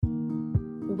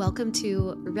Welcome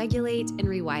to Regulate and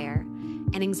Rewire,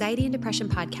 an anxiety and depression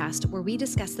podcast where we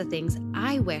discuss the things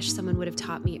I wish someone would have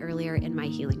taught me earlier in my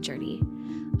healing journey.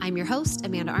 I'm your host,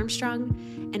 Amanda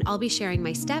Armstrong, and I'll be sharing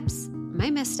my steps,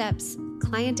 my missteps,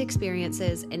 client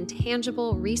experiences, and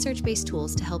tangible research-based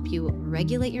tools to help you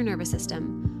regulate your nervous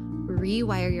system,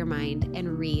 rewire your mind,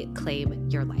 and reclaim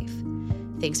your life.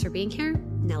 Thanks for being here.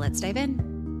 Now let's dive in.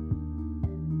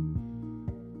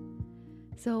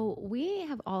 So we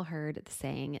have all heard the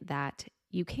saying that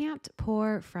you can't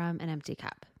pour from an empty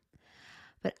cup.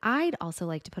 But I'd also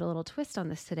like to put a little twist on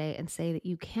this today and say that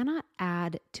you cannot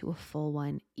add to a full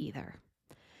one either.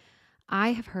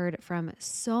 I have heard from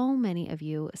so many of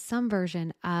you some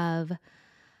version of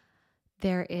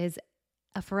there is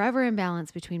a forever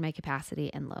imbalance between my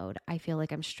capacity and load. I feel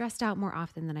like I'm stressed out more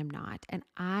often than I'm not, and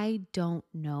I don't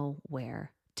know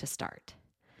where to start.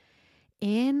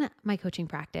 In my coaching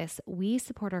practice, we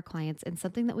support our clients in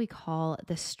something that we call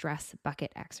the stress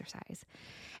bucket exercise.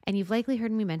 And you've likely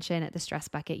heard me mention the stress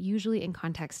bucket, usually in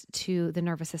context to the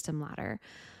nervous system ladder.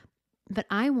 But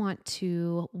I want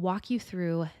to walk you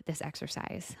through this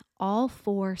exercise, all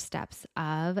 4 steps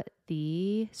of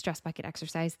the stress bucket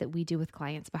exercise that we do with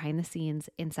clients behind the scenes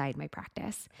inside my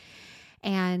practice.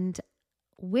 And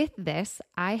with this,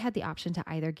 I had the option to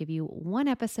either give you one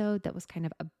episode that was kind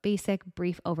of a basic,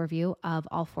 brief overview of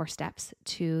all 4 steps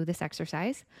to this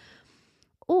exercise,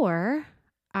 or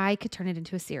I could turn it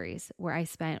into a series where I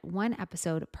spent one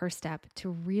episode per step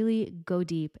to really go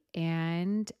deep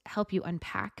and help you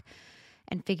unpack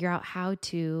and figure out how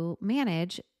to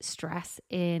manage stress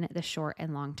in the short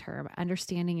and long term,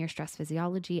 understanding your stress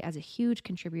physiology as a huge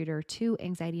contributor to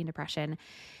anxiety and depression.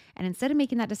 And instead of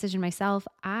making that decision myself,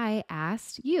 I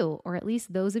asked you, or at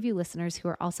least those of you listeners who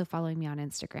are also following me on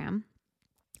Instagram.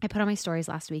 I put on my stories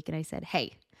last week and I said,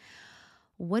 hey,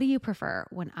 what do you prefer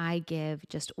when I give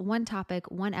just one topic,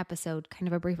 one episode, kind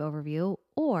of a brief overview,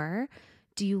 or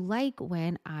do you like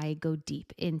when I go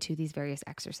deep into these various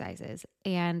exercises?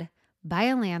 And by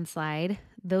a landslide,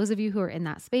 those of you who are in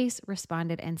that space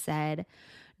responded and said,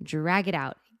 drag it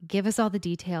out. Give us all the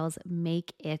details,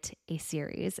 make it a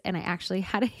series. And I actually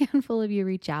had a handful of you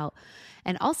reach out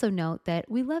and also note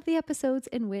that we love the episodes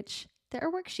in which there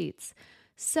are worksheets.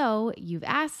 So you've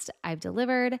asked, I've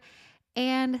delivered,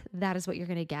 and that is what you're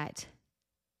going to get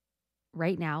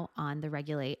right now on the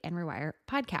Regulate and Rewire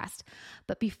podcast.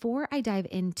 But before I dive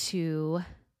into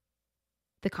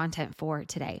the content for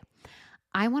today,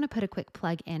 I want to put a quick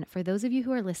plug in for those of you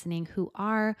who are listening who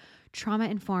are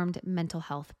trauma-informed mental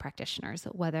health practitioners,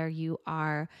 whether you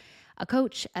are a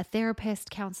coach, a therapist,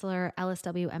 counselor,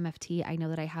 LSW, MFT. I know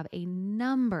that I have a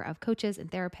number of coaches and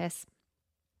therapists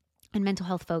and mental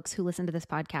health folks who listen to this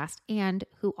podcast and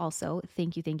who also,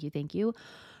 thank you,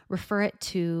 refer it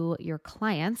to your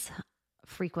clients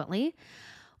frequently.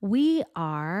 We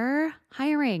are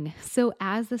hiring. So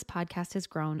as this podcast has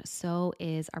grown, so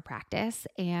is our practice.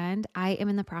 And I am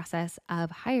in the process of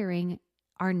hiring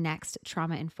our next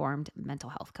trauma-informed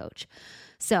mental health coach.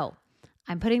 So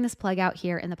I'm putting this plug out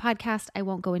here in the podcast. I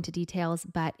won't go into details,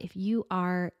 but if you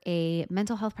are a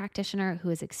mental health practitioner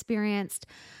who is experienced,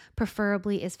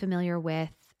 preferably is familiar with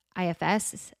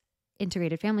IFS,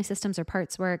 integrated family systems or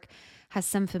parts work, has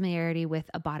some familiarity with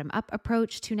a bottom-up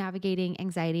approach to navigating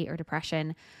anxiety or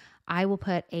depression, I will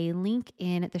put a link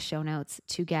in the show notes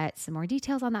to get some more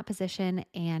details on that position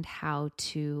and how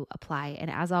to apply. And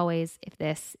as always, if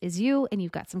this is you and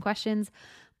you've got some questions,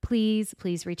 please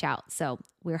reach out. So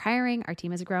we're hiring, our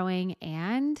team is growing,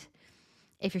 and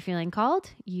if you're feeling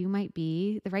called, you might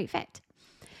be the right fit.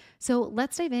 So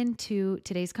let's dive into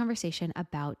today's conversation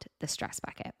about the stress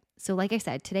bucket. So like I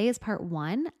said, today is part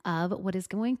 1 of what is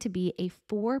going to be a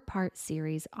 4-part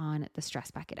series on the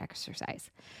stress bucket exercise.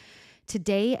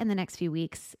 Today and the next few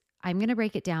weeks, I'm going to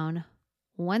break it down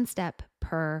 1 step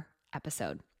per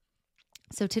episode.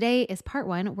 So today is part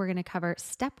 1. We're going to cover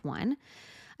step 1,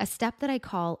 a step that I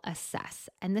call assess.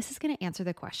 And this is going to answer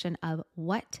the question of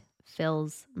what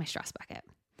fills my stress bucket.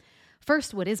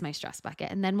 First, what is my stress bucket?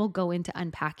 And then we'll go into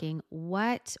unpacking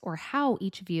what or how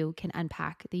each of you can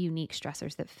unpack the unique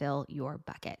stressors that fill your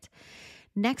bucket.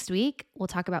 Next week, we'll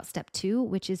talk about step 2,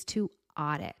 which is to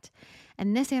audit.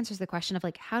 And this answers the question of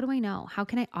how do I know? How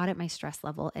can I audit my stress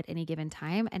level at any given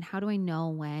time? And how do I know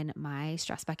when my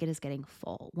stress bucket is getting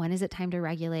full? When is it time to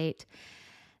regulate?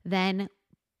 Then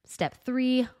step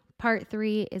 3, part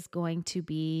 3 is going to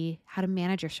be how to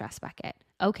manage your stress bucket.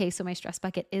 Okay, so my stress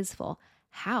bucket is full.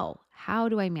 How? How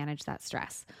do I manage that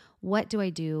stress? What do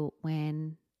I do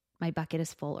when my bucket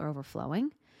is full or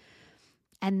overflowing?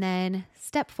 And then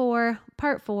step 4,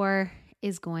 part 4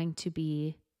 is going to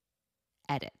be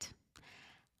edit.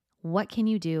 What can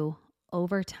you do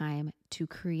over time to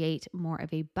create more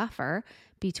of a buffer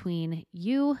between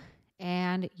you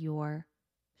and your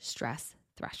stress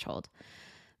threshold.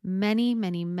 Many,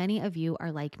 many, many of you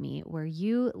are like me, where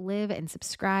you live and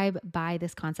subscribe by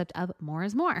this concept of more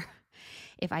is more.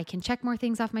 If I can check more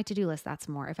things off my to-do list, that's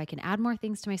more. If I can add more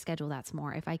things to my schedule, that's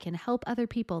more. If I can help other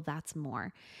people, that's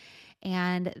more.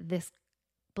 And this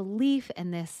belief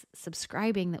and this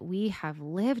subscribing that we have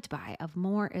lived by of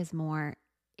more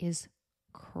is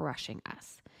crushing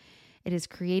us. It is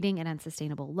creating an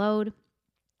unsustainable load.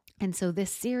 And so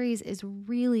this series is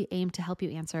really aimed to help you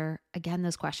answer, again,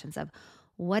 those questions of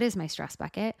what is my stress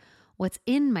bucket? What's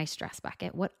in my stress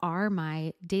bucket? What are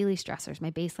my daily stressors,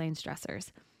 my baseline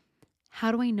stressors?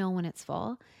 How do I know when it's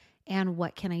full? And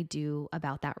what can I do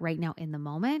about that right now in the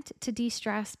moment to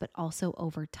de-stress, but also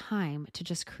over time to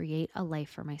just create a life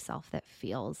for myself that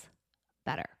feels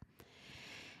better?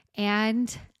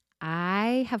 And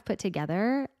I have put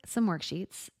together some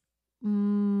worksheets,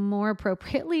 more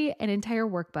appropriately, an entire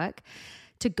workbook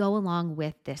to go along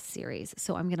with this series.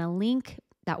 So I'm going to link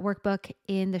that workbook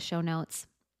in the show notes.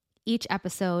 Each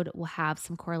episode will have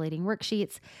some correlating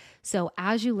worksheets. So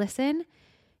as you listen,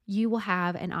 you will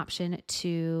have an option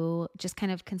to just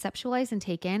kind of conceptualize and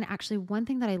take in. Actually, one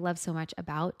thing that I love so much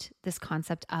about this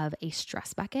concept of a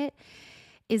stress bucket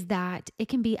is that it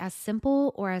can be as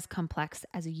simple or as complex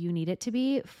as you need it to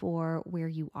be for where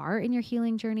you are in your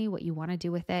healing journey, what you want to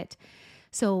do with it.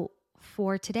 So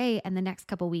for today and the next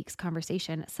couple weeks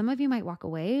conversation, some of you might walk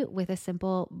away with a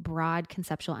simple, broad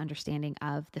conceptual understanding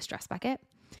of the stress bucket,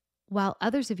 while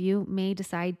others of you may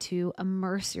decide to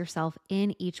immerse yourself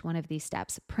in each one of these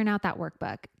steps. Print out that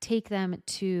workbook, take them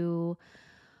to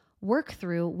work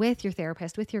through with your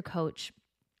therapist, with your coach,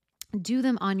 do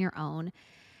them on your own.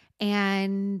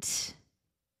 And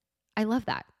I love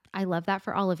that. I love that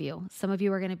for all of you. Some of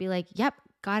you are going to be like, yep,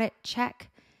 got it, check.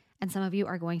 And some of you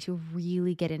are going to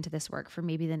really get into this work for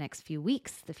maybe the next few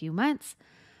weeks, the few months.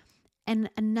 And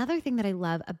another thing that I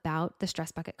love about the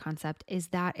stress bucket concept is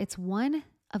that it's one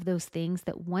of those things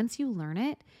that once you learn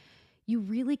it, you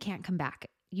really can't come back.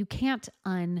 You can't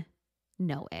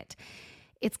unknow it.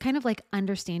 It's kind of like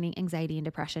understanding anxiety and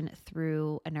depression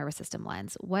through a nervous system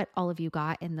lens. What all of you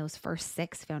got in those first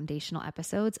 6 foundational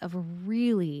episodes of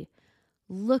really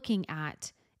looking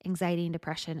at anxiety and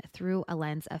depression through a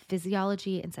lens of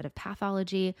physiology instead of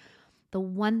pathology. The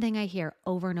one thing I hear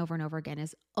over and over and over again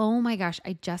is, oh my gosh,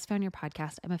 I just found your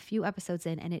podcast. I'm a few episodes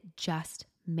in and it just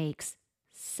makes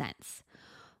sense.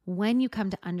 When you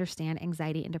come to understand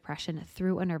anxiety and depression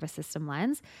through a nervous system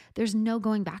lens, there's no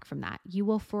going back from that. You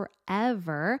will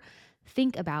forever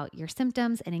think about your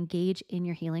symptoms and engage in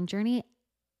your healing journey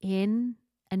in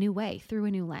a new way, through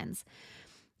a new lens.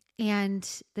 And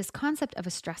this concept of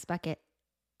a stress bucket,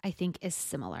 I think, is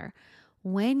similar.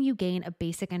 When you gain a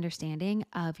basic understanding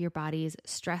of your body's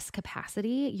stress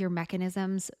capacity, your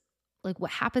mechanisms, like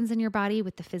what happens in your body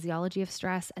with the physiology of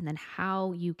stress, and then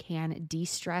how you can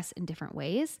de-stress in different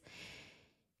ways,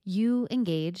 you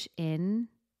engage in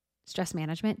stress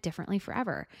management differently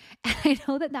forever. And I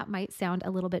know that that might sound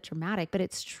a little bit dramatic, but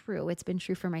it's true. It's been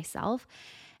true for myself.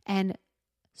 And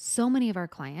so many of our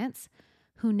clients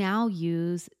who now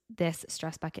use this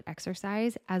stress bucket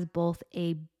exercise as both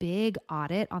a big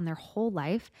audit on their whole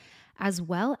life, as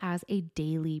well as a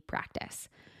daily practice.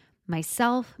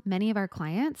 Myself, many of our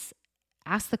clients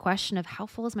ask the question of how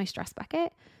full is my stress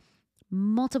bucket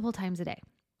multiple times a day.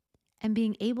 And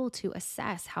being able to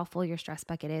assess how full your stress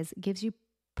bucket is gives you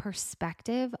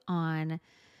perspective on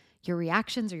your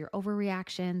reactions or your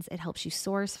overreactions. It helps you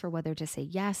source for whether to say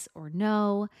yes or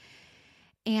no.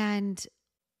 And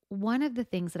one of the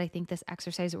things that I think this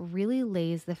exercise really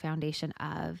lays the foundation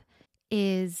of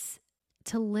is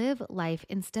to live life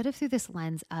instead of through this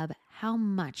lens of how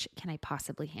much can I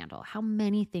possibly handle? How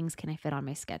many things can I fit on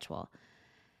my schedule?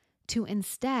 To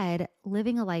instead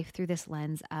living a life through this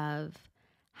lens of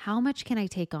how much can I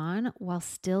take on while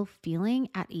still feeling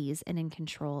at ease and in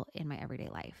control in my everyday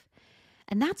life?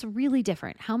 And that's really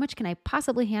different. How much can I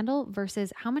possibly handle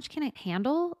versus how much can I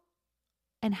handle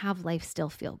and have life still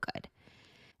feel good?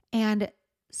 And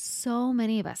so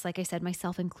many of us, like I said,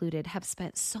 myself included, have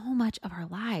spent so much of our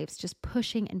lives just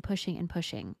pushing and pushing and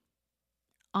pushing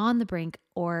on the brink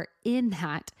or in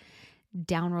that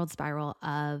downward spiral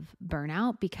of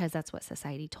burnout because that's what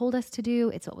society told us to do.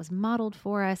 It's what was modeled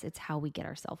for us. It's how we get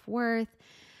our self-worth.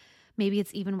 Maybe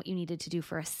it's even what you needed to do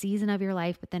for a season of your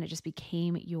life, but then it just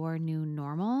became your new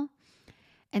normal.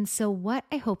 And so what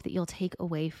I hope that you'll take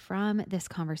away from this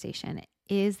conversation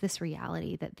is this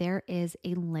reality that there is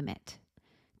a limit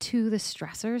to the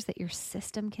stressors that your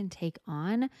system can take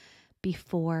on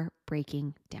before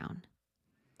breaking down.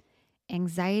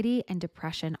 Anxiety and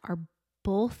depression are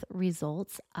both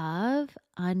results of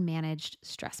unmanaged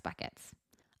stress buckets.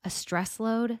 A stress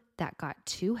load that got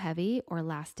too heavy or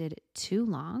lasted too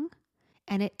long,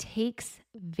 and it takes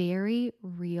very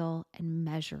real and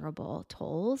measurable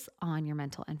tolls on your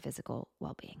mental and physical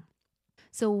well-being.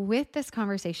 So with this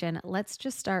conversation, let's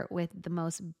just start with the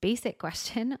most basic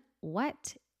question.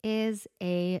 What is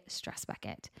a stress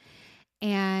bucket?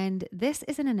 And this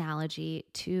is an analogy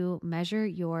to measure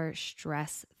your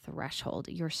stress threshold,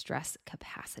 your stress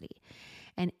capacity.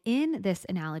 And in this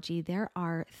analogy, there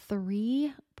are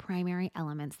 3 primary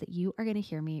elements that you are going to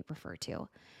hear me refer to.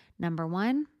 Number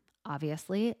 1,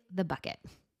 obviously, the bucket.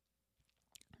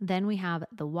 Then we have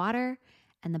the water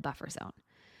and the buffer zone.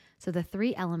 So the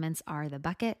 3 elements are the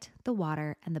bucket, the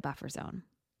water, and the buffer zone.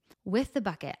 With the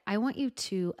bucket, I want you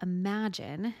to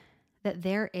imagine that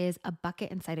there is a bucket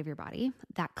inside of your body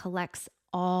that collects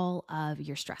all of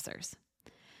your stressors.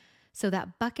 So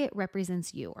that bucket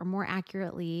represents you, or more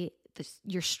accurately,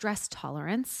 your stress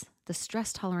tolerance, the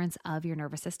stress tolerance of your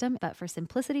nervous system. But for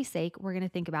simplicity's sake, we're going to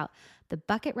think about the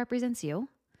bucket represents you.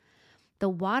 The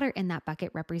water in that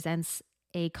bucket represents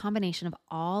a combination of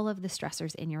all of the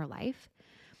stressors in your life.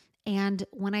 And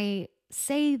when I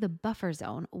say the buffer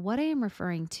zone, what I am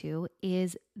referring to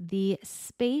is the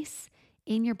space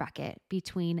in your bucket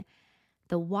between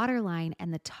the water line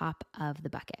and the top of the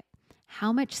bucket.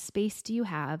 How much space do you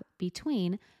have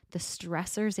between the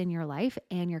stressors in your life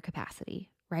and your capacity,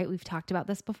 right? We've talked about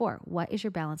this before. What is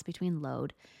your balance between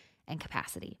load and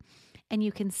capacity? And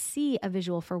you can see a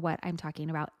visual for what I'm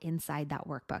talking about inside that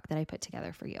workbook that I put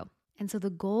together for you. And so the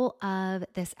goal of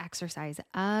this exercise,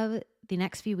 of the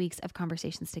next few weeks of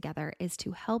conversations together, is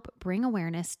to help bring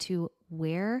awareness to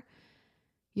where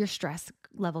your stress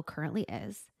level currently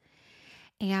is,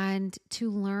 and to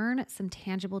learn some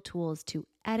tangible tools to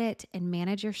edit and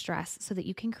manage your stress so that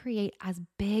you can create as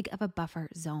big of a buffer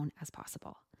zone as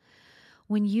possible.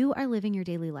 When you are living your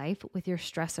daily life with your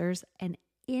stressors an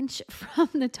inch from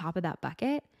the top of that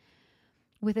bucket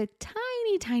with a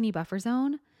tiny, tiny buffer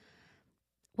zone,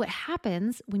 what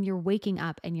happens when you're waking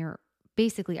up and you're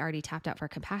basically already tapped out for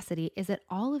capacity is that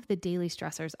all of the daily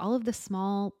stressors, all of the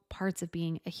small parts of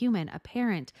being a human, a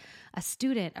parent, a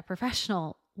student, a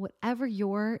professional, whatever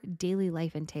your daily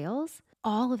life entails,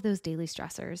 all of those daily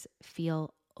stressors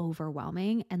feel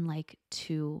overwhelming and like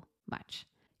too much.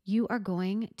 You are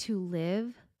going to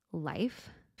live life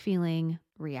feeling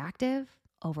reactive,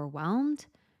 overwhelmed,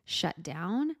 shut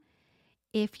down,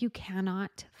 if you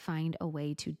cannot find a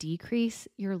way to decrease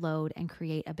your load and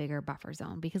create a bigger buffer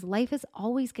zone, because life is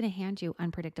always going to hand you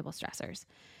unpredictable stressors.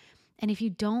 And if you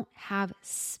don't have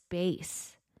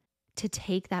space to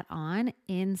take that on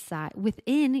inside,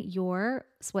 within your,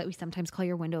 what we sometimes call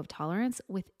your window of tolerance,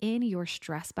 within your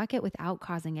stress bucket, without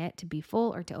causing it to be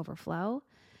full or to overflow,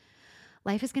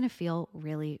 life is going to feel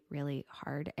really, really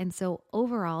hard. And so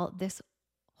overall, this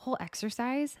whole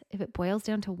exercise, if it boils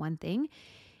down to one thing,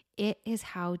 it is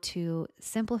how to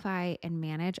simplify and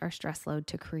manage our stress load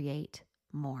to create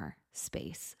more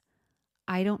space.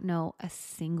 I don't know a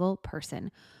single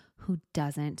person who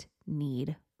doesn't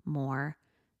need more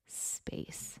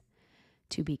space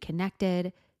to be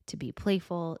connected, to be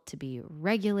playful, to be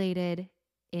regulated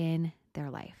in their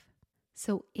life.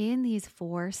 So in these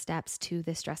 4 steps to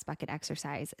the stress bucket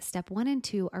exercise, step 1 and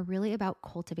 2 are really about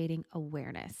cultivating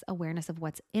awareness of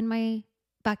what's in my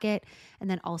bucket, and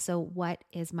then also what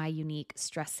is my unique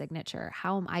stress signature?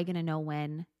 How am I going to know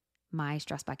when my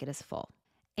stress bucket is full?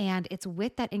 And it's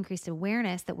with that increased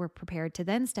awareness that we're prepared to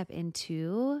then step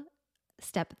into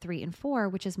step 3 and 4,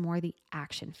 which is more the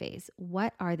action phase.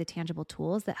 What are the tangible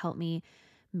tools that help me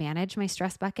manage my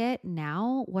stress bucket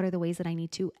now? What are the ways that I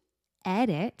need to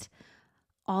edit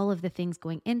all of the things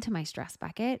going into my stress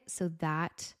bucket so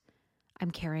that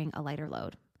I'm carrying a lighter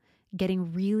load?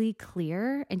 Getting really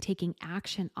clear and taking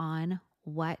action on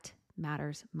what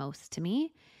matters most to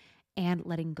me and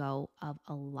letting go of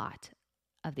a lot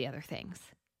of the other things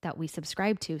that we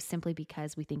subscribe to simply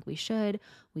because we think we should,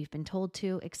 we've been told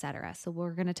to, etc. So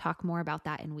we're going to talk more about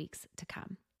that in weeks to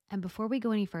come. And before we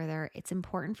go any further, it's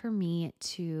important for me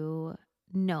to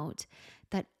note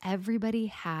that everybody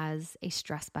has a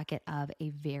stress bucket of a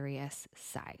various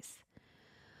size.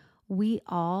 We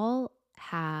all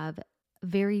have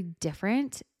very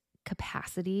different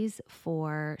capacities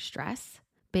for stress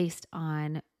based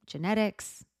on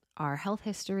genetics, our health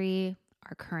history,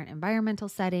 our current environmental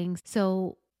settings.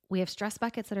 So we have stress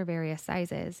buckets that are various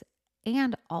sizes,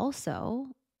 and also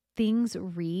things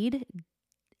read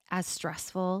as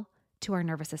stressful to our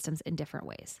nervous systems in different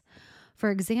ways. For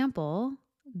example,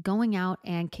 going out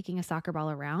and kicking a soccer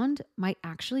ball around might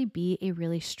actually be a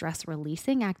really stress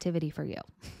releasing activity for you.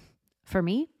 For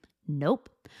me, nope.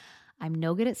 I'm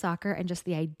no good at soccer, and just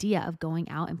the idea of going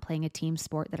out and playing a team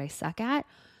sport that I suck at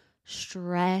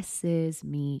stresses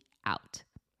me out.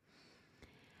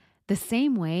 The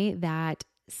same way that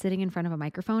sitting in front of a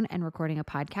microphone and recording a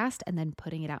podcast and then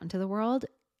putting it out into the world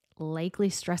likely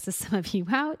stresses some of you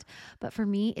out, but for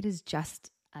me, it is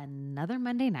just another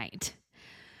Monday night.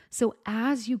 So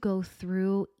as you go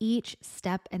through each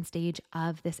step and stage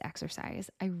of this exercise,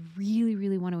 I really,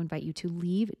 really want to invite you to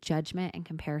leave judgment and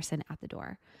comparison at the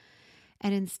door,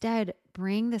 and instead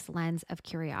bring this lens of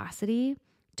curiosity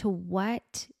to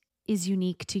what is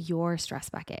unique to your stress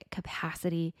bucket,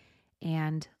 capacity,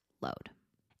 and load.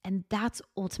 And that's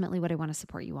ultimately what I want to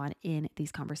support you on in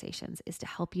these conversations, is to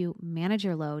help you manage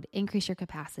your load, increase your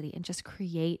capacity, and just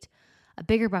create a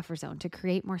bigger buffer zone to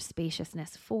create more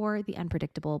spaciousness for the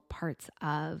unpredictable parts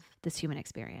of this human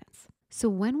experience. So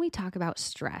when we talk about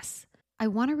stress, I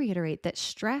want to reiterate that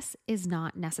stress is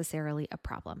not necessarily a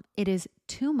problem. It is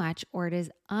too much, or it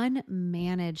is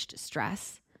unmanaged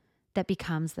stress that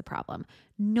becomes the problem.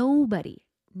 Nobody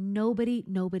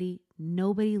lives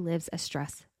a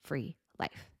stress-free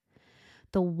life.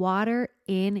 The water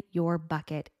in your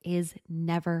bucket is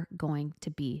never going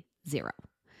to be zero.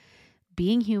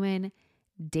 Being human,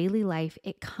 daily life,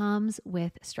 it comes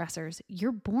with stressors.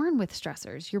 You're born with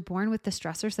stressors. You're born with the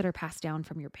stressors that are passed down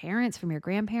from your parents, from your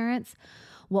grandparents.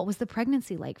 What was the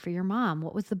pregnancy like for your mom?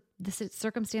 What was the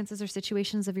circumstances or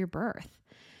situations of your birth?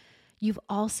 You've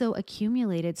also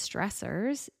accumulated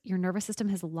stressors. Your nervous system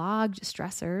has logged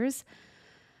stressors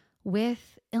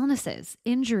with illnesses,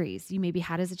 injuries you maybe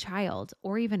had as a child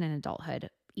or even in adulthood,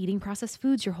 eating processed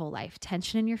foods your whole life,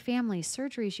 tension in your family,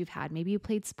 surgeries you've had. Maybe you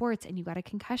played sports and you got a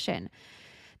concussion.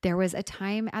 There was a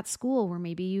time at school where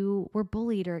maybe you were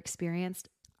bullied or experienced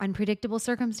unpredictable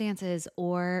circumstances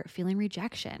or feeling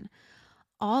rejection.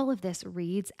 All of this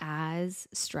reads as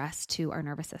stress to our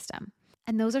nervous system.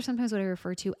 And those are sometimes what I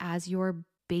refer to as your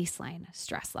baseline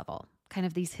stress level, kind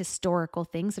of these historical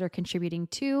things that are contributing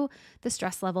to the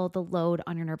stress level, the load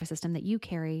on your nervous system that you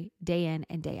carry day in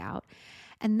and day out.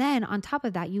 And then on top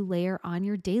of that, you layer on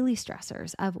your daily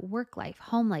stressors of work life,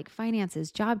 home life,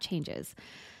 finances, job changes.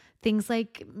 Things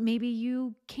like maybe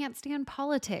you can't stand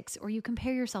politics or you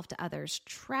compare yourself to others,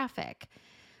 traffic,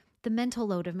 the mental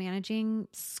load of managing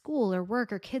school or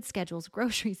work or kids' schedules,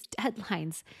 groceries,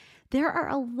 deadlines. There are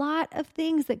a lot of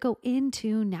things that go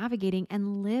into navigating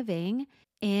and living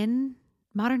in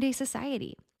modern day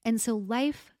society. And so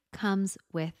life comes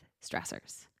with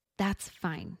stressors. That's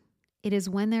fine. It is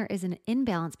when there is an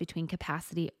imbalance between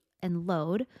capacity and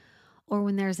load, or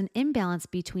when there's an imbalance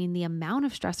between the amount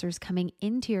of stressors coming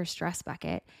into your stress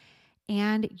bucket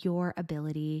and your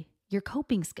ability, your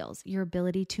coping skills, your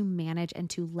ability to manage and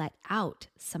to let out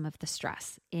some of the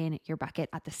stress in your bucket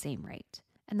at the same rate.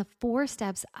 And the 4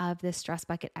 steps of this stress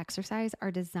bucket exercise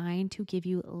are designed to give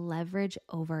you leverage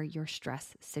over your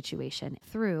stress situation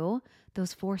through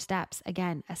those 4 steps.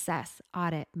 Again, assess,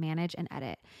 audit, manage, and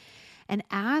edit. And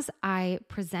as I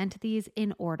present these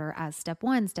in order as step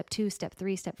 1, step 2, step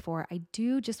 3, step 4, I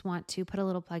do just want to put a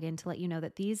little plug in to let you know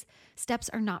that these steps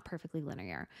are not perfectly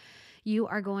linear. You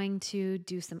are going to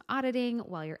do some auditing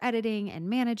while you're editing and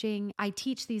managing. I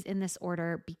teach these in this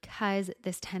order because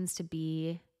this tends to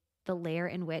be the layer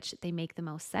in which they make the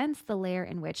most sense, the layer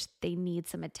in which they need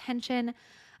some attention.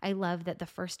 I love that the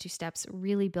first 2 steps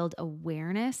really build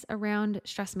awareness around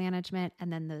stress management.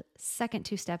 And then the second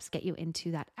 2 steps get you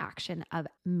into that action of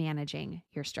managing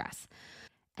your stress.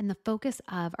 And the focus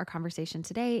of our conversation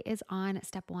today is on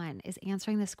step 1, is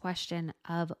answering this question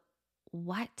of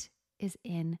what is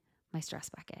in my stress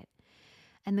bucket.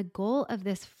 And the goal of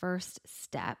this first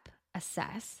step,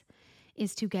 assess,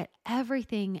 is to get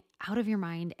everything out of your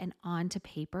mind and onto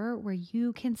paper where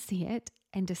you can see it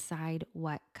and decide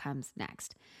what comes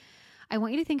next. I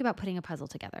want you to think about putting a puzzle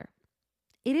together.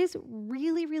 It is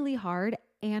really, really hard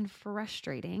and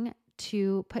frustrating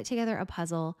to put together a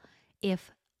puzzle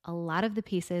if a lot of the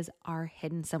pieces are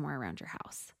hidden somewhere around your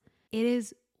house. It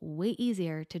is way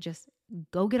easier to just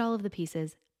go get all of the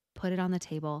pieces, put it on the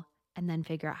table, and then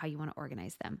figure out how you want to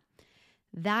organize them.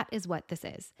 That is what this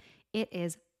is. It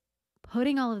is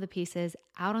putting all of the pieces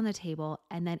out on the table,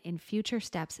 and then in future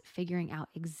steps, figuring out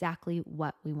exactly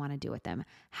what we want to do with them,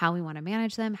 how we want to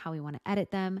manage them, how we want to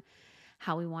edit them,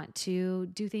 how we want to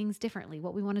do things differently,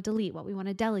 what we want to delete, what we want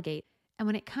to delegate. And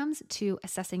when it comes to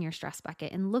assessing your stress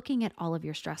bucket and looking at all of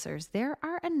your stressors, there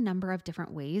are a number of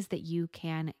different ways that you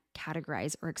can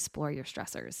categorize or explore your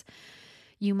stressors.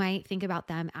 You might think about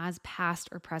them as past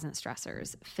or present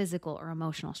stressors, physical or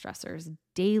emotional stressors,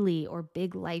 daily or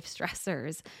big life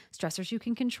stressors, stressors you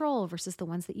can control versus the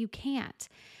ones that you can't.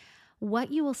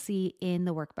 What you will see in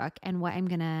the workbook and what I'm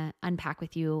going to unpack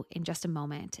with you in just a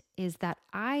moment is that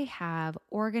I have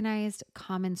organized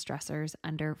common stressors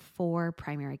under 4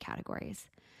 primary categories: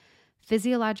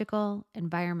 physiological,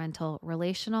 environmental,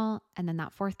 relational, and then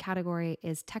that 4th category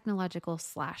is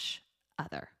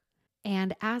technological/other.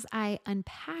 And as I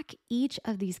unpack each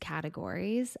of these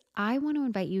categories, I want to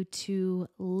invite you to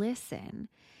listen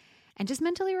and just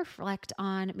mentally reflect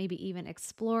on, maybe even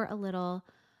explore a little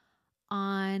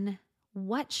on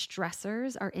what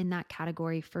stressors are in that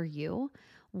category for you.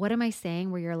 What am I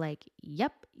saying where you're like,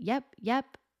 yep,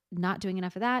 not doing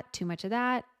enough of that, too much of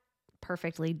that,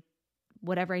 perfectly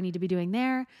whatever I need to be doing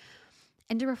there.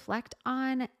 And to reflect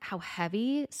on how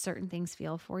heavy certain things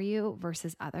feel for you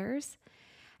versus others.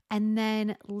 And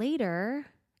then later,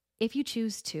 if you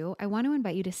choose to, I want to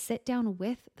invite you to sit down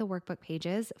with the workbook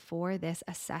pages for this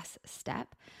assess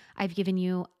step. I've given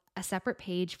you a separate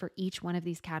page for each one of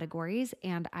these categories,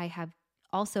 and I have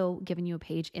also given you a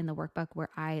page in the workbook where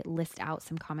I list out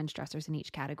some common stressors in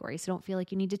each category. So don't feel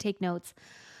like you need to take notes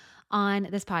on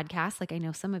this podcast like I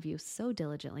know some of you so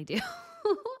diligently do.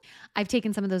 I've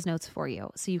taken some of those notes for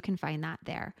you, so you can find that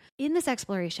there. In this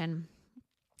exploration,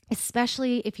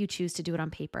 especially if you choose to do it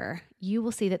on paper, you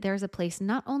will see that there's a place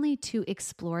not only to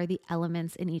explore the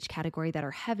elements in each category that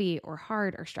are heavy or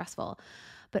hard or stressful,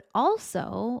 but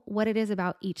also what it is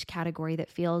about each category that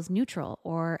feels neutral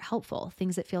or helpful,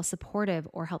 things that feel supportive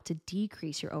or help to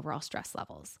decrease your overall stress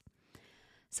levels.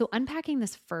 So unpacking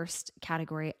this first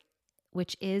category,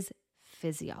 which is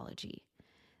physiology.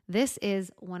 This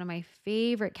is one of my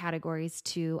favorite categories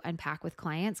to unpack with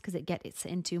clients because it gets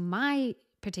into my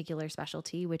particular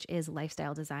specialty, which is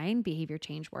lifestyle design, behavior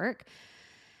change work,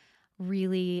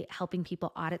 really helping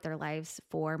people audit their lives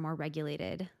for more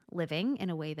regulated living in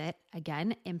a way that,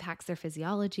 again, impacts their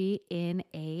physiology in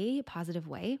a positive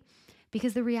way.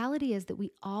 Because the reality is that we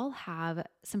all have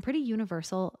some pretty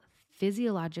universal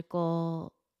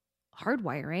physiological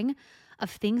hardwiring of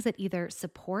things that either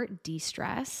support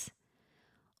de-stress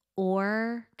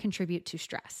or contribute to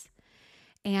stress.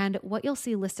 And what you'll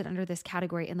see listed under this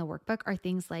category in the workbook are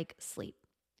things like sleep.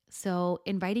 So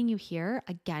inviting you here,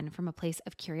 again, from a place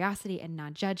of curiosity and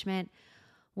non-judgment,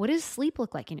 what does sleep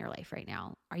look like in your life right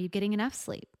now? Are you getting enough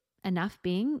sleep? Enough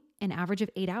being an average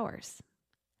of 8 hours.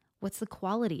 What's the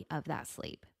quality of that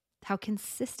sleep? How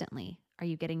consistently are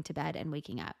you getting to bed and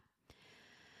waking up?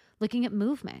 Looking at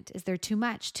movement. Is there too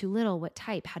much, too little? What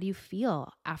type? How do you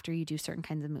feel after you do certain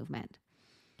kinds of movement?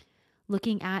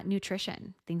 Looking at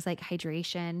nutrition, things like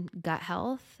hydration, gut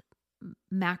health,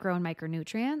 macro and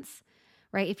micronutrients,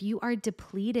 right? If you are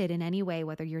depleted in any way,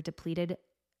 whether you're depleted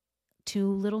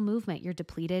too little movement, you're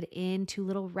depleted in too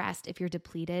little rest, if you're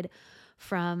depleted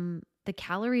from the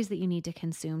calories that you need to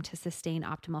consume to sustain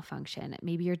optimal function,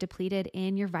 maybe you're depleted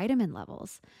in your vitamin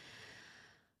levels.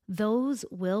 Those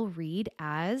will read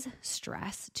as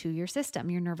stress to your system.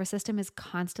 Your nervous system is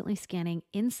constantly scanning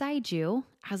inside you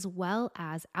as well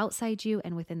as outside you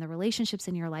and within the relationships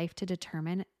in your life to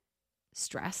determine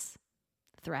stress,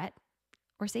 threat,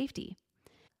 or safety.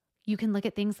 You can look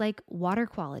at things like water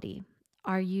quality.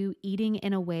 Are you eating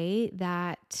in a way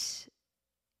that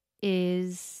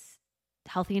is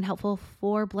healthy and helpful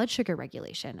for blood sugar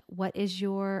regulation? What is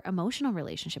your emotional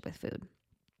relationship with food?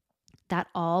 That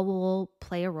all will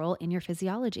play a role in your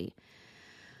physiology.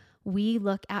 We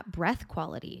look at breath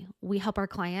quality. We help our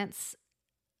clients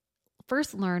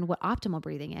first learn what optimal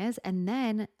breathing is and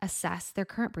then assess their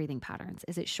current breathing patterns.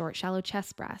 Is it short, shallow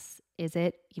chest breaths? Is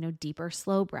it, deeper,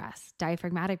 slow breaths,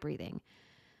 diaphragmatic breathing?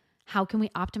 How can we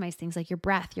optimize things like your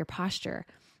breath, your posture,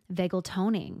 vagal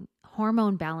toning,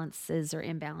 hormone balances or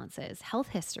imbalances, health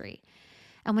history?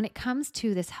 And when it comes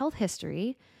to this health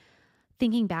history,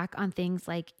 thinking back on things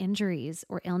like injuries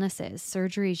or illnesses,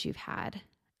 surgeries you've had.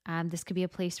 This could be a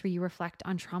place where you reflect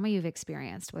on trauma you've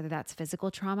experienced, whether that's physical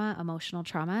trauma, emotional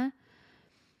trauma.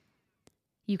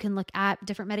 You can look at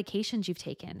different medications you've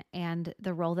taken and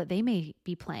the role that they may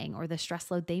be playing or the stress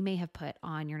load they may have put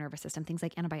on your nervous system, things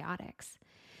like antibiotics.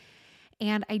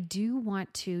 And I do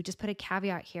want to just put a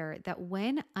caveat here that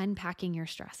when unpacking your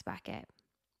stress bucket,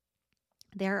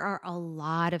 there are a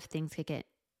lot of things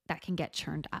that can get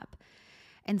churned up.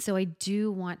 And so I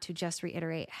do want to just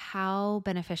reiterate how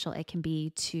beneficial it can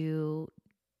be to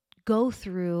go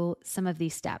through some of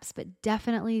these steps, but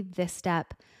definitely this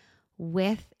step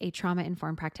with a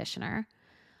trauma-informed practitioner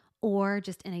or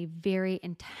just in a very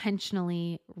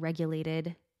intentionally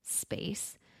regulated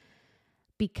space,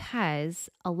 because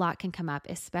a lot can come up,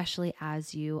 especially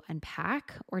as you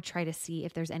unpack or try to see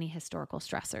if there's any historical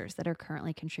stressors that are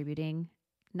currently contributing.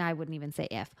 Now, I wouldn't even say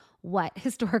if, what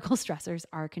historical stressors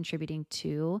are contributing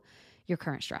to your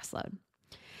current stress load.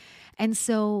 And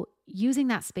so using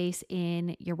that space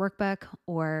in your workbook,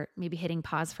 or maybe hitting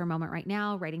pause for a moment right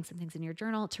now, writing some things in your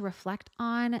journal to reflect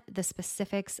on the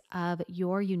specifics of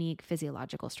your unique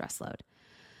physiological stress load.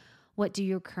 What do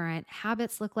your current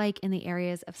habits look like in the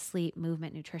areas of sleep,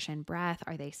 movement, nutrition, breath?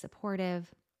 Are they supportive?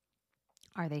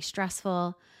 Are they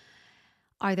stressful?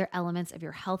 Are there elements of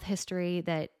your health history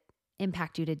that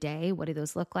impact you today? What do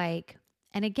those look like?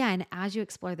 And again, as you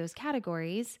explore those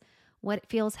categories, what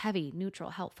feels heavy, neutral,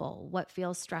 helpful? What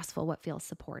feels stressful? What feels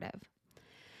supportive?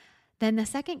 Then the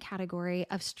second category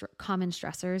of common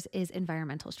stressors is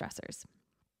environmental stressors.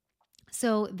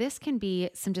 So this can be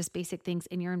some just basic things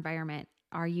in your environment.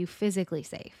 Are you physically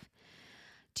safe?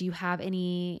 Do you have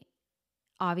any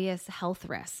obvious health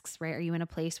risks, right? Are you in a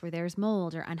place where there's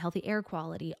mold or unhealthy air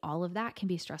quality? All of that can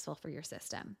be stressful for your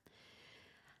system.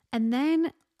 And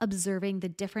then observing the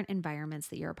different environments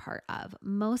that you're a part of.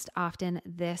 Most often,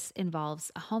 this involves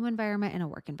a home environment and a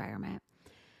work environment.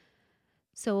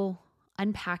 So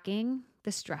unpacking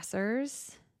the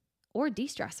stressors or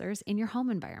de-stressors in your home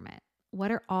environment. What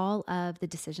are all of the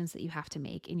decisions that you have to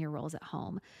make in your roles at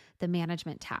home? The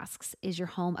management tasks. Is your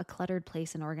home a cluttered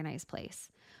place, an organized place?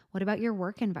 What about your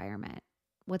work environment?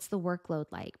 What's the workload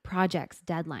like? Projects,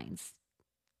 deadlines.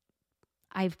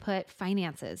 I've put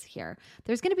finances here.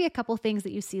 There's going to be a couple things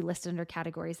that you see listed under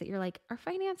categories that you're like, are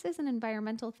finances an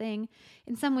environmental thing?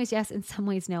 In some ways, yes. In some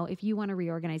ways, no. If you want to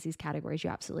reorganize these categories, you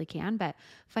absolutely can. But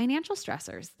financial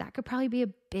stressors, that could probably be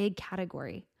a big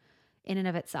category in and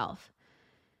of itself.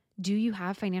 Do you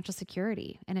have financial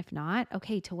security? And if not,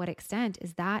 okay, to what extent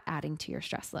is that adding to your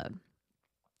stress load?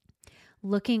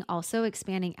 Looking also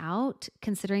expanding out,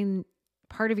 considering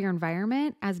part of your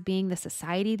environment as being the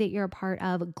society that you're a part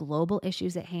of, global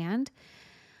issues at hand.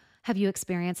 Have you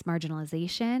experienced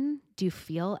marginalization? Do you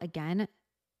feel, again,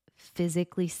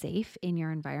 physically safe in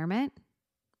your environment?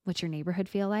 What's your neighborhood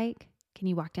feel like? Can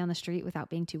you walk down the street without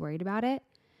being too worried about it?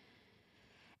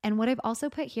 And what I've also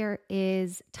put here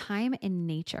is time in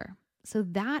nature. So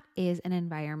that is an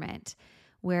environment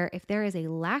where if there is a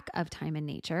lack of time in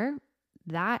nature,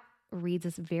 that reads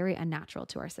as very unnatural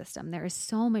to our system. There is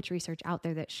so much research out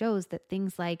there that shows that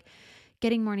things like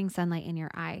getting morning sunlight in your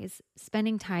eyes,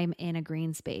 spending time in a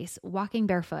green space, walking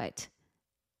barefoot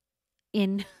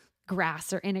in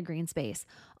grass or in a green space,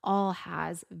 all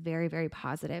has very, very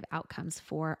positive outcomes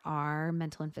for our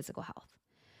mental and physical health.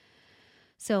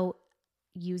 So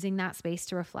using that space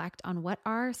to reflect on what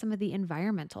are some of the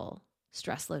environmental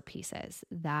stress load pieces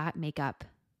that make up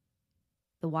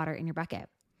the water in your bucket.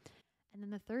 And then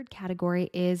the third category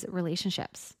is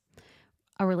relationships.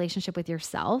 A relationship with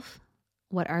yourself.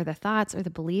 What are the thoughts or the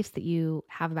beliefs that you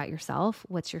have about yourself?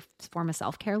 What's your form of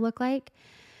self-care look like?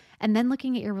 And then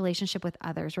looking at your relationship with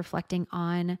others, reflecting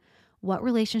on what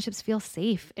relationships feel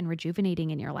safe and rejuvenating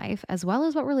in your life, as well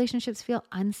as what relationships feel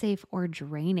unsafe or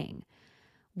draining.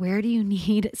 Where do you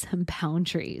need some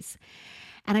boundaries?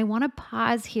 And I want to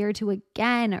pause here to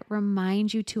again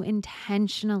remind you to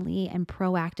intentionally and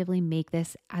proactively make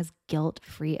this as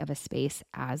guilt-free of a space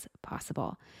as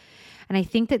possible. And I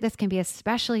think that this can be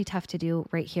especially tough to do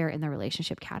right here in the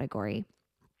relationship category.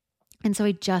 And so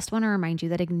I just want to remind you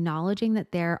that acknowledging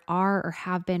that there are or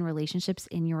have been relationships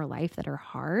in your life that are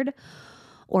hard,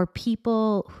 or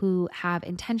people who have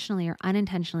intentionally or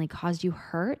unintentionally caused you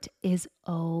hurt, is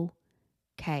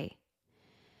okay.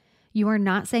 You are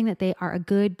not saying that they are a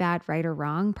good, bad, right, or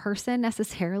wrong person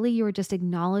necessarily. You are just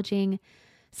acknowledging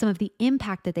some of the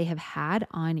impact that they have had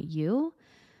on you.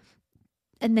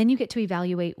 And then you get to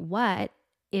evaluate what,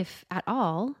 if at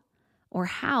all, or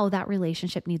how that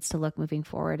relationship needs to look moving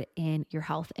forward in your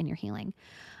health and your healing.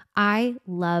 I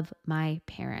love my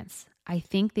parents. I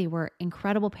think they were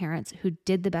incredible parents who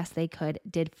did the best they could,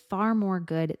 did far more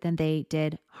good than they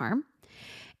did harm.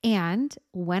 And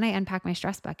when I unpack my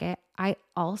stress bucket, I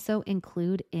also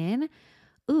include in,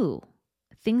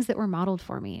 things that were modeled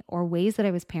for me or ways that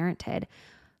I was parented,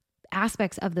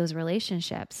 aspects of those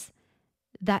relationships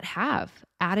that have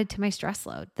added to my stress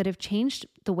load, that have changed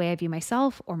the way I view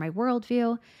myself or my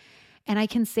worldview. And I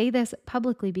can say this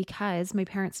publicly because my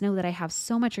parents know that I have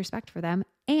so much respect for them.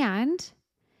 And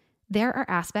there are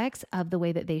aspects of the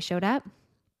way that they showed up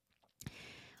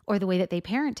or the way that they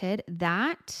parented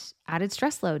that added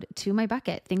stress load to my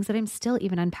bucket, things that I'm still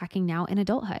even unpacking now in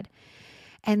adulthood.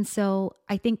 And so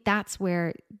I think that's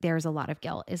where there's a lot of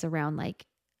guilt, is around like,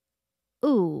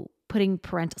 putting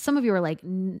parental, some of you are like,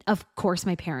 of course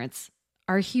my parents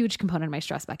are a huge component of my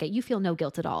stress bucket. You feel no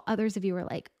guilt at all. Others of you are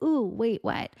like, ooh, wait,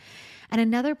 what? And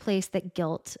another place that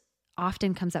guilt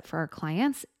often comes up for our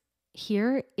clients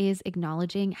here is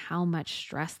acknowledging how much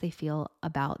stress they feel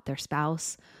about their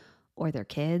spouse or their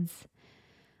kids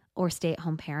or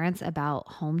stay-at-home parents about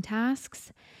home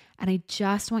tasks. And I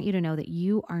just want you to know that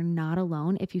you are not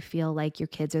alone if you feel like your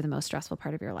kids are the most stressful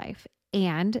part of your life.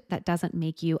 And that doesn't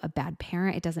make you a bad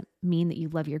parent. It doesn't mean that you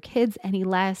love your kids any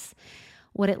less.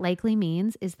 What it likely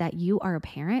means is that you are a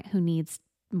parent who needs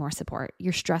more support.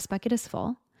 Your stress bucket is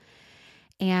full.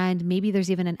 And maybe there's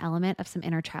even an element of some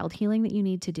inner child healing that you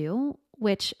need to do,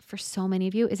 which for so many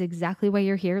of you is exactly why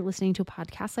you're here listening to a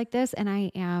podcast like this. And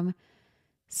I am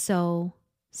so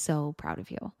proud of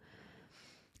you.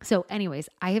 So anyways,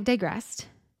 I have digressed,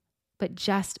 but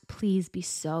just please be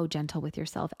so gentle with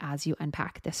yourself as you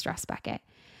unpack this stress bucket.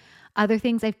 Other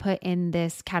things I've put in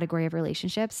this category of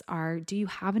relationships are, do you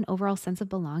have an overall sense of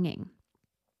belonging?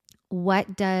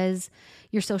 What does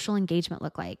your social engagement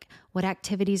look like? What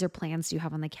activities or plans do you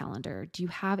have on the calendar? Do you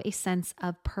have a sense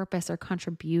of purpose or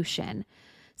contribution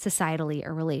societally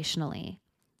or relationally?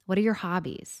 What are your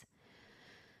hobbies?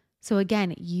 So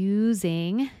again,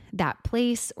 using that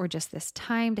place or just this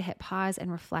time to hit pause and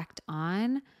reflect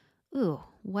on,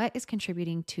 what is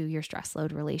contributing to your stress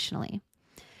load relationally?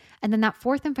 And then that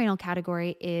fourth and final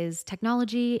category is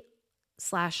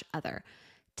technology/other.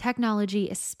 Technology,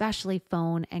 especially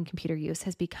phone and computer use,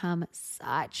 has become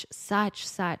such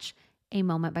a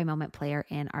moment by moment player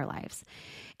in our lives.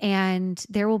 And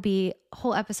there will be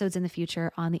whole episodes in the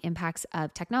future on the impacts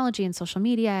of technology and social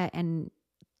media and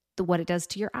what it does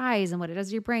to your eyes and what it does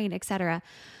to your brain, etc.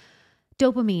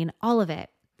 Dopamine, all of it.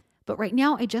 But right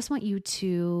now, I just want you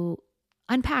to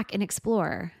unpack and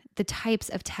explore the types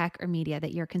of tech or media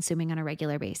that you're consuming on a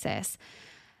regular basis.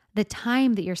 The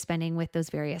time that you're spending with those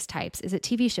various types. Is it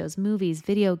TV shows, movies,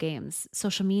 video games,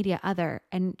 social media, other?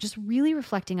 And just really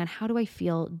reflecting on, how do I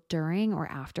feel during or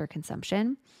after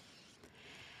consumption?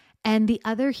 And the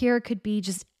other here could be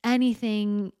just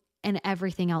anything and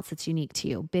everything else that's unique to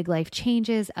you. Big life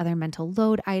changes, other mental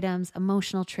load items,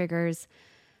 emotional triggers.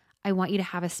 I want you to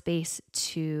have a space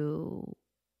to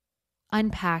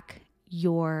unpack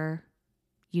your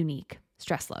unique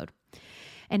stress load.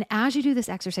 And as you do this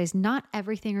exercise, not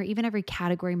everything or even every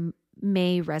category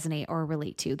may resonate or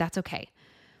relate to. That's okay.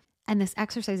 And this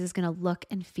exercise is going to look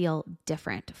and feel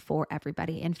different for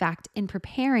everybody. In fact, in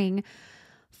preparing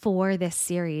for this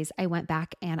series, I went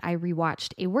back and I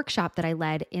rewatched a workshop that I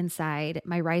led inside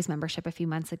my Rise membership a few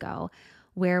months ago,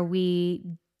 where we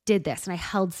did this and I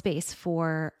held space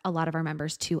for a lot of our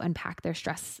members to unpack their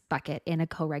stress bucket in a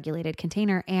co-regulated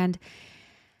container. And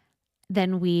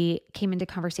then we came into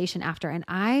conversation after, and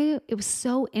it was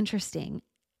so interesting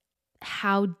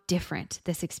how different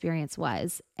this experience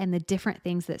was and the different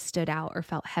things that stood out or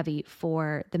felt heavy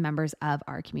for the members of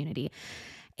our community.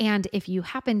 And if you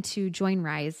happen to join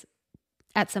Rise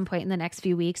at some point in the next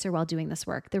few weeks or while doing this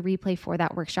work, the replay for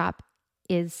that workshop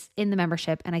is in the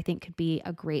membership and I think could be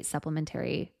a great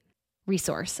supplementary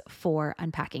resource for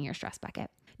unpacking your stress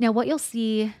bucket. Now, what you'll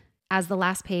see as the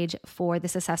last page for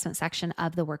this assessment section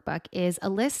of the workbook is a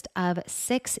list of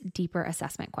 6 deeper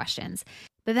assessment questions.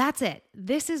 But that's it.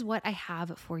 This is what I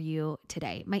have for you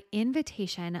today. My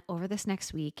invitation over this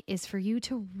next week is for you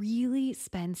to really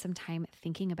spend some time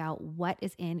thinking about what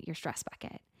is in your stress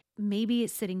bucket. Maybe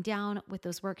sitting down with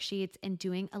those worksheets and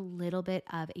doing a little bit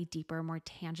of a deeper, more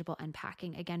tangible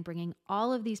unpacking. Again, bringing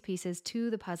all of these pieces to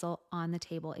the puzzle on the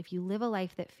table. If you live a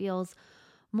life that feels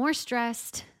more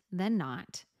stressed than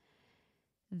not,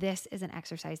 this is an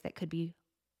exercise that could be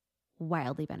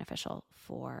wildly beneficial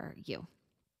for you.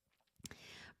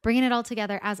 Bringing it all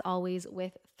together, as always,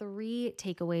 with 3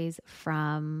 takeaways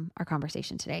from our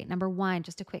conversation today. Number 1,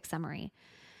 just a quick summary.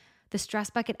 The stress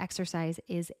bucket exercise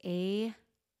is a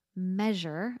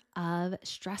measure of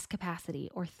stress capacity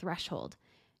or threshold.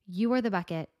 You are the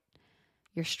bucket,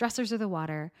 your stressors are the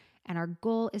water, and our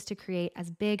goal is to create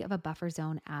as big of a buffer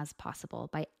zone as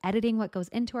possible by editing what goes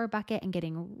into our bucket and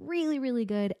getting really, really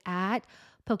good at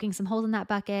poking some holes in that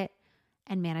bucket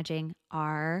and managing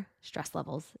our stress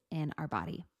levels in our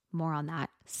body. More on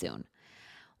that soon.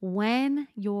 When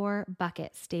your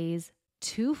bucket stays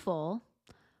too full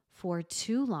for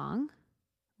too long,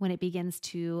 when it begins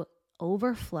to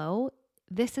overflow,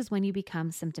 this is when you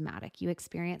become symptomatic. You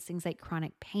experience things like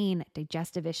chronic pain,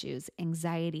 digestive issues,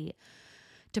 anxiety,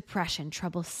 depression,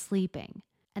 trouble sleeping.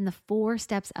 And the 4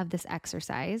 steps of this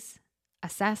exercise,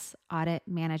 assess, audit,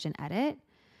 manage, and edit,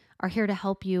 are here to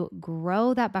help you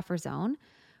grow that buffer zone,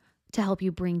 to help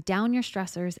you bring down your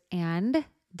stressors and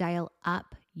dial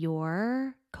up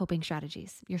your coping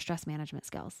strategies, your stress management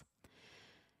skills.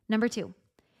 Number 2,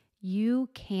 You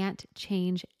can't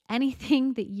change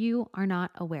anything that you are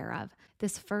not aware of.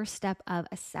 This first step of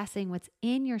assessing what's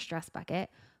in your stress bucket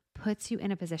puts you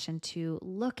in a position to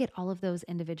look at all of those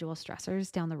individual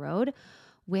stressors down the road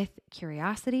with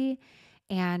curiosity.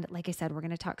 And like I said, we're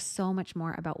going to talk so much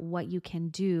more about what you can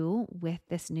do with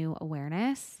this new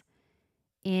awareness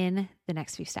in the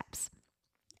next few steps.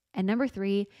 And number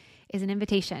 3 is an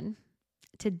invitation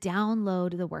to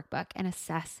download the workbook and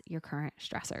assess your current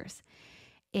stressors.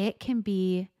 It can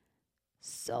be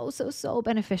so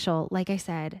beneficial, like I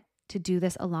said, to do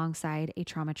this alongside a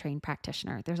trauma-trained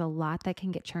practitioner. There's a lot that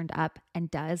can get churned up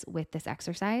and does with this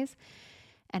exercise.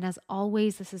 And as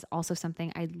always, this is also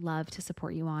something I'd love to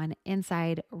support you on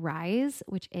inside Rise,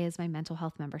 which is my mental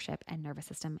health membership and nervous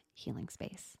system healing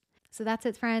space. So that's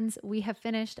it, friends. We have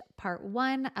finished part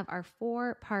 1 of our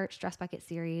 4-part stress bucket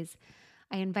series.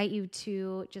 I invite you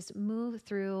to just move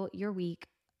through your week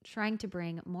trying to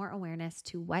bring more awareness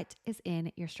to what is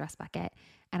in your stress bucket.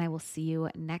 And I will see you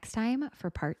next time for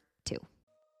part 2.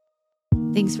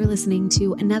 Thanks for listening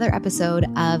to another episode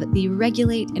of the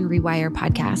Regulate and Rewire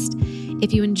podcast.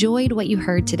 If you enjoyed what you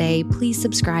heard today, please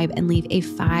subscribe and leave a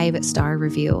 5-star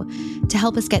review to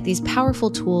help us get these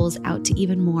powerful tools out to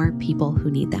even more people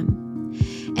who need them.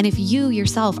 And if you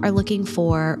yourself are looking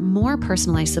for more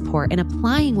personalized support in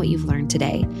applying what you've learned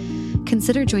today,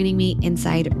 consider joining me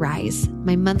inside Rise,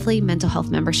 my monthly mental health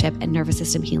membership and nervous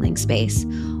system healing space,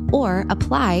 or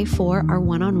apply for our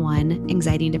one-on-one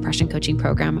anxiety and depression coaching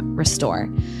program, Restore.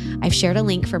 I've shared a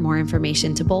link for more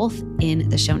information to both in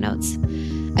the show notes.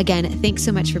 Again, thanks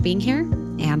so much for being here,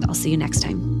 and I'll see you next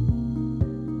time.